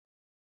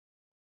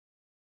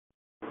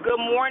Good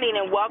morning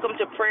and welcome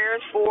to Prayers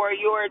for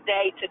Your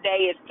Day.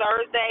 Today is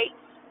Thursday,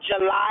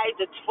 July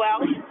the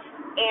 12th,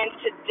 and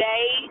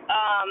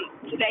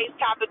today's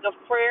topic of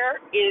prayer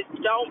is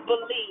don't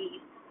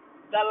believe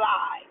the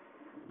lie.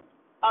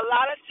 A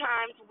lot of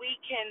times we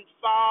can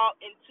fall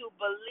into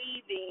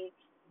believing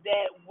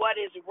that what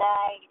is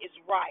wrong is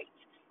right.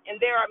 And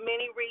there are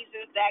many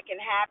reasons that can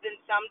happen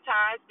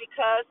sometimes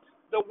because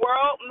the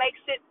world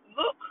makes it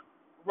look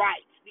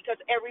right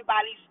because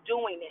everybody's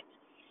doing it.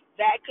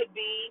 That could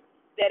be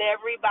that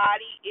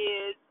everybody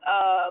is,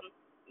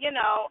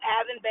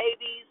 having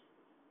babies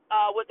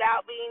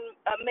without being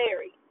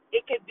married.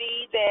 It could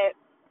be that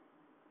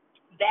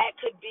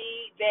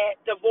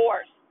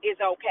divorce is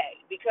okay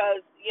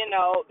because,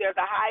 there's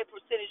a high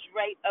percentage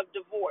rate of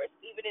divorce,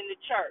 even in the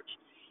church.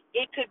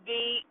 It could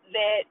be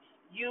that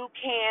you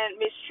can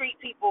mistreat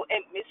people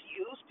and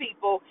misuse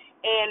people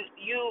and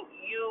you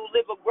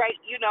live a great,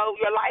 your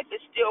life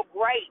is still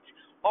great.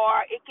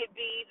 Or it could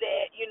be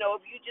that,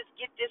 if you just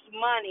get this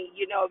money,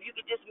 if you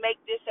could just make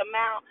this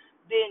amount,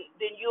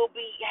 then you'll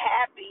be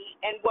happy.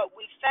 And what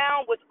we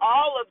found with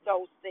all of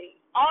those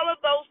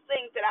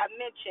things that I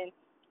mentioned,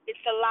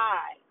 it's a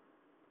lie.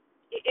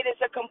 It is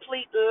a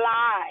complete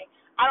lie.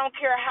 I don't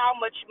care how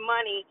much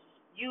money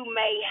you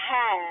may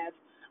have.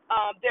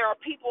 There are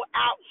people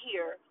out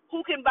here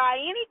who can buy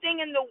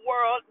anything in the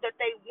world that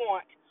they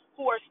want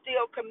who are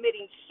still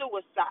committing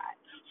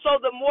suicide. So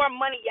the more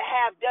money you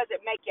have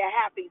doesn't make you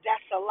happy.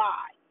 That's a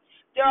lie.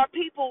 There are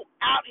people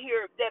out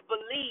here that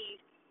believe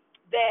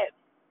that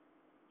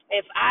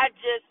if I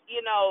just,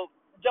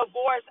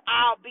 divorce,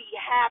 I'll be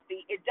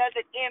happy. It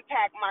doesn't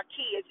impact my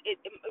kids.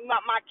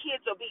 My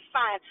kids will be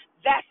fine.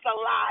 That's a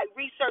lie.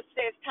 Research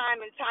says time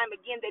and time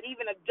again that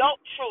even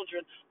adult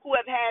children who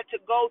have had to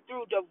go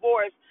through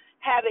divorce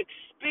have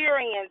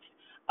experienced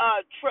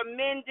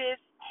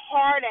tremendous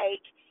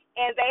heartache,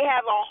 and they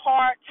have a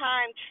hard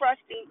time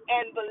trusting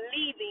and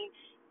believing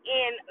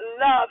in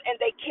love, and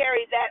they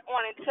carry that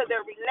on into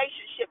their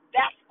relationship.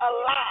 That's a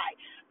lie.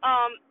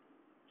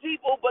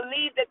 People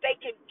believe that they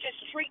can just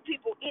treat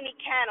people any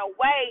kind of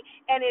way,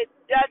 and it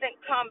doesn't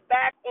come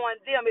back on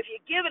them. If you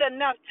give it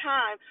enough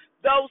time,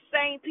 those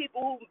same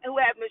people who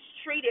have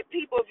mistreated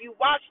people, if you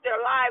watch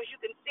their lives, you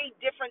can see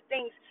different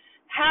things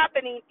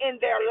happening in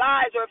their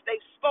lives, or if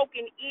they've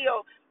spoken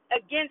ill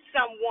against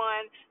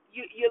someone,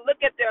 you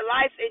look at their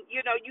life and,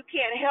 you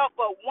can't help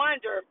but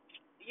wonder,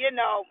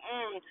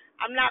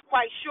 I'm not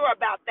quite sure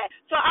about that.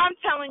 So I'm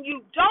telling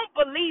you, don't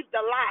believe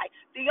the lie.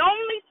 The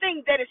only thing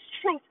that is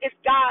truth is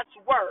God's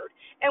word.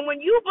 And when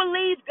you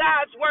believe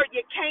God's word,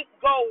 you can't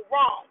go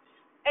wrong.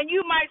 And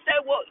you might say,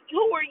 well,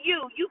 who are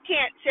you? You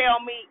can't tell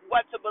me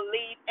what to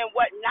believe and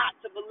what not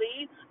to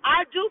believe.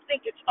 I do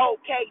think it's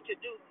okay to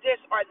do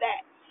this or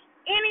that.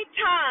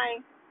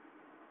 Anytime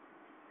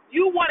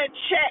you want to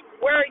check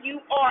where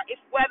you are,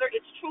 whether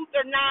it's truth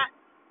or not,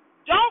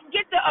 don't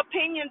get the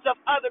opinions of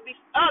others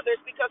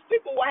because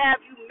people will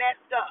have you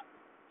messed up.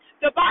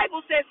 The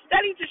Bible says,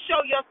 study to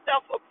show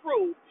yourself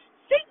approved.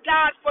 Seek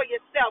God for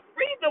yourself.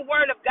 Read the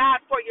word of God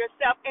for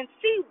yourself and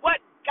see what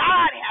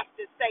God has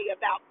to say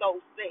about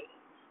those things.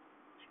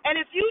 And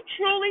if you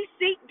truly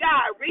seek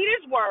God, read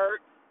his word,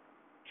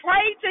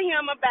 pray to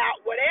him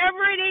about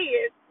whatever it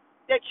is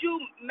that you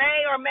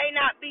may or may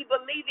not be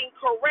believing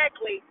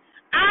correctly,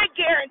 I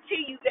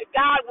guarantee you that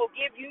God will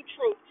give you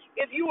truth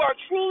if you are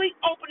truly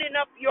opening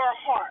up your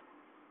heart.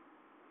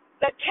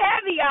 The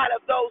caveat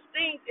of those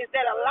things is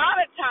that a lot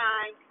of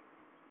times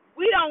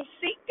we don't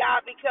seek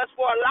God because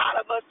for a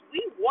lot of us, we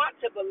want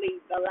to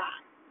believe the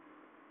lie.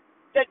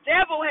 The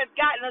devil has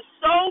gotten us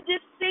so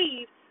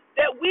deceived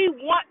that we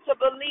want to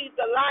believe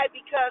the lie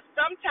because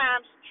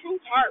sometimes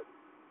truth hurts.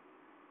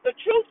 The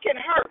truth can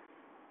hurt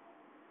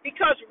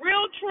because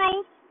real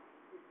truth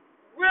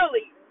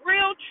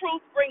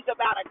brings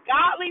about a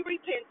godly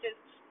repentance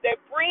that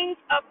brings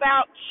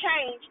about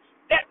change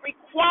that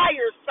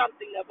requires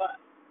something of us.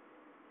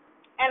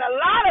 And a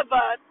lot of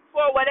us,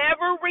 for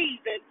whatever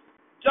reason,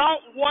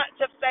 don't want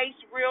to face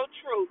real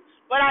truth.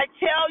 But I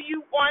tell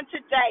you on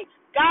today,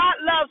 God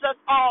loves us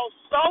all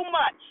so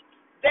much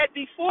that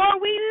before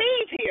we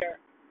leave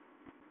here,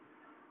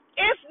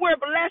 if we're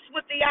blessed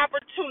with the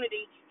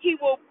opportunity, he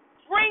will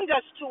bring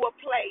us to a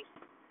place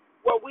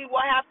where we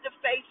will have to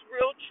face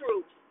real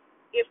truth.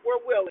 If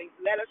we're willing,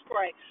 let us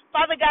pray.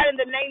 Father God, in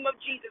the name of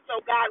Jesus, oh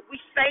God, we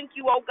thank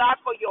you, oh God,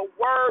 for your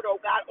word,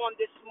 oh God, on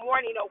this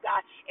morning, oh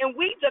God. And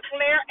we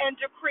declare and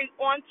decree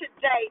on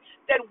today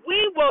that we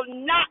will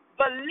not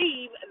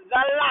believe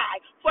the lie.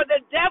 For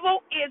the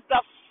devil is the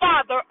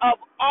father of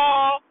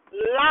all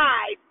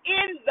lies.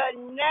 In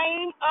the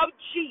name of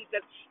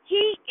Jesus,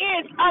 he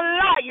is a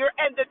liar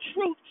and the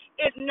truth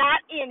is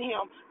not in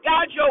him.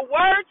 God, your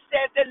word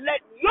says that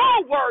let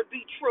your word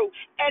be true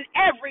and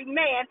every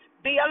man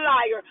be a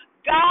liar.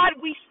 God,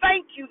 we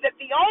thank you that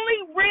the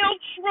only real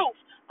truth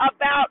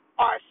about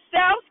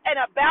ourselves and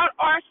about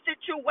our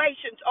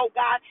situations, oh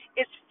God,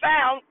 is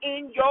found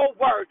in your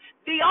word.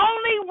 The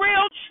only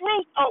real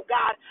truth, oh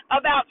God,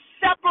 about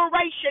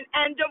separation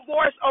and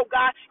divorce, oh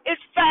God, is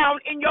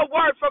found in your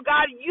word. For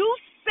God, you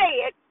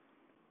said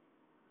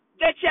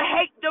that you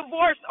hate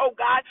divorce, oh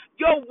God.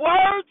 Your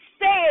word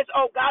says,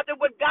 oh God,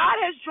 that what God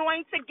has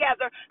joined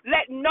together,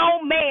 let no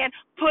man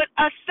put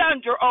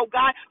asunder, oh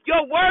God.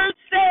 Your word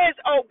says,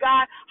 oh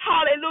God,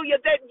 hallelujah,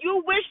 that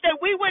you wish that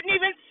we wouldn't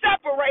even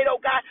separate,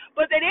 oh God,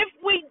 but that if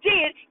we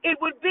did, it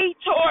would be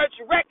towards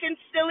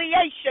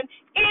reconciliation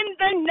in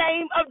the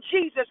name of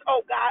Jesus,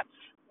 oh God.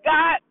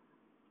 God,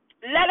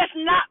 let us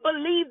not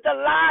believe the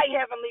lie,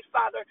 Heavenly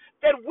Father,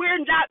 that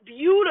we're not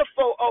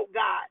beautiful, oh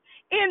God.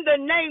 In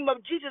the name of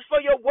Jesus, for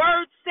your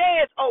word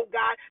says, oh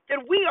God, that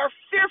we are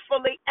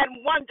fearfully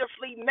and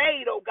wonderfully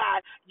made, oh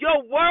God. Your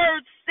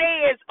word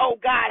says, oh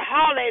God,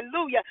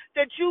 hallelujah,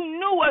 that you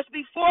knew us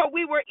before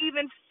we were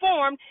even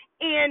formed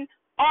in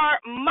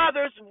our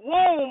mother's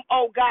womb,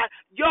 oh God.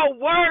 Your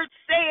word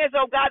says,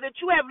 oh God, that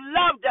you have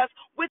loved us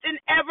with an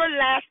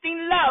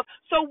everlasting love.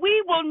 So we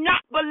will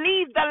not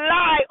believe the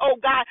lie, oh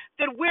God,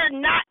 that we're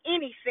not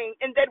anything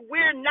and that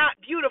we're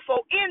not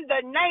beautiful in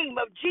the name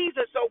of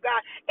Jesus, oh God.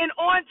 And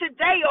on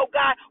today, oh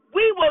God,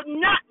 we will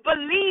not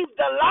believe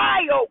the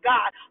lie, oh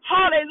God,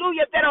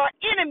 hallelujah, that our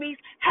enemies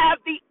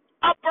have the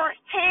upper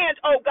hand,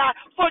 oh God.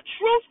 For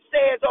truth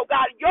says, oh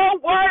God, your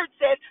word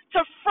says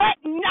to fret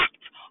not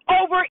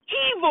over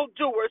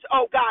evildoers,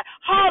 oh God.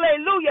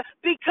 Hallelujah.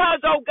 Because,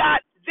 oh God,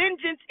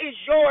 vengeance is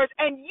yours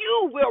and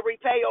you will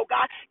repay, oh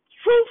God.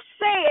 Truth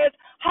says,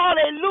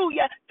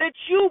 hallelujah, that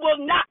you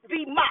will not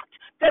be mocked,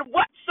 that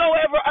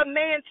whatsoever a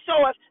man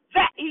soweth,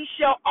 that he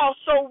shall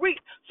also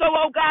reap. So,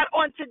 oh God,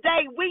 on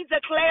today we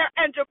declare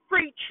and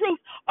decree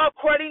truth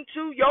according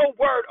to your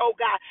word, oh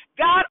God.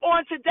 God,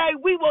 on today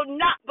we will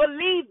not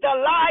believe the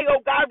lie,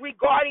 oh God,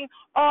 regarding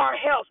our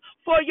health.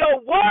 For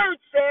your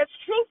word says,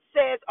 truth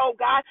says, oh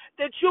God,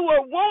 that you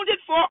were wounded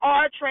for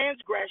our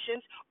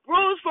transgressions,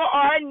 bruised for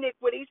our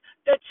iniquities.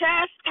 The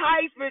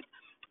chastisement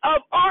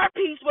of our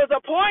peace was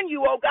upon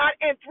you, oh God,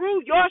 and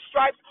through your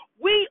stripes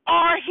we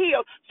are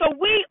healed. So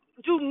we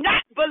do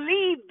not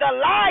believe the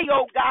lie,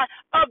 oh God,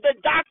 of the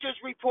doctor's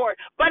report,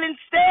 but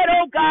instead,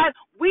 oh God,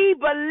 we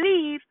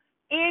believe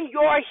in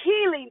your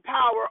healing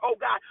power, oh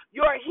God,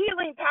 your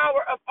healing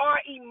power of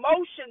our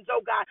emotions, oh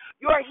God,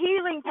 your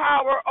healing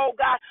power, oh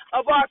God,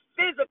 of our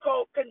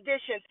physical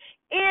conditions,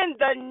 in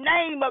the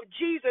name of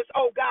Jesus,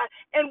 oh God.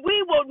 And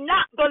we will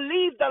not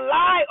believe the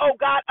lie, oh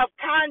God, of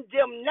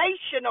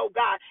condemnation, oh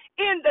God,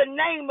 in the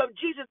name of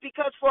Jesus,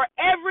 because for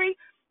every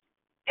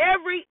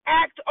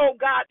act, oh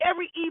God,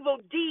 every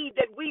evil deed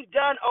that we've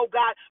done, oh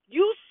God,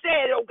 you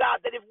said, oh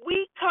God, that if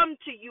we come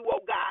to you,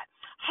 oh God,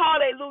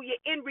 hallelujah,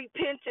 in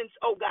repentance,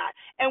 oh God,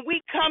 and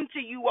we come to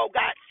you, oh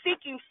God,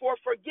 seeking for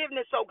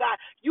forgiveness, oh God,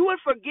 you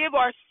would forgive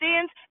our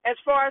sins as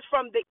far as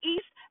from the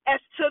east as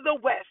to the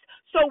west.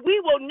 So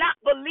we will not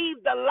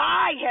believe the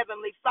lie,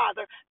 Heavenly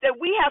Father, that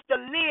we have to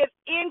live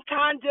in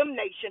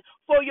condemnation.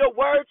 For your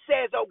word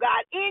says, oh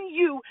God, in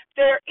you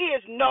there is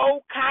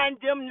no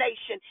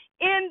condemnation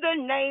in the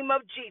name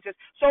of Jesus.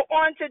 So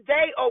on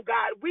today, oh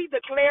God, we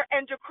declare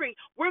and decree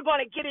we're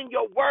going to get in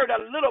your word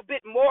a little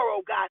bit more,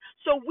 oh God,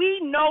 so we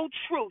know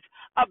truth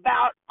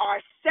about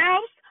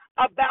ourselves,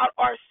 about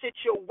our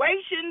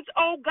situations,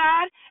 oh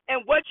God,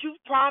 and what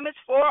you've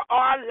promised for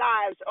our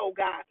lives, oh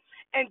God.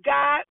 And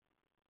God,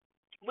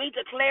 we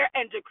declare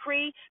and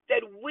decree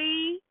that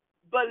we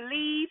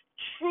believe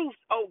truth,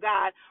 oh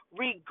God,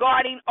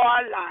 regarding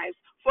our lives.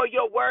 For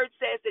your word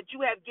says that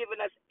you have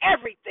given us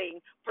everything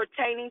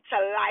pertaining to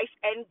life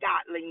and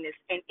godliness.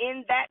 And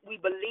in that we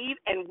believe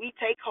and we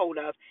take hold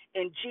of.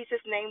 In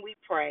Jesus' name we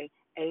pray.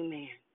 Amen.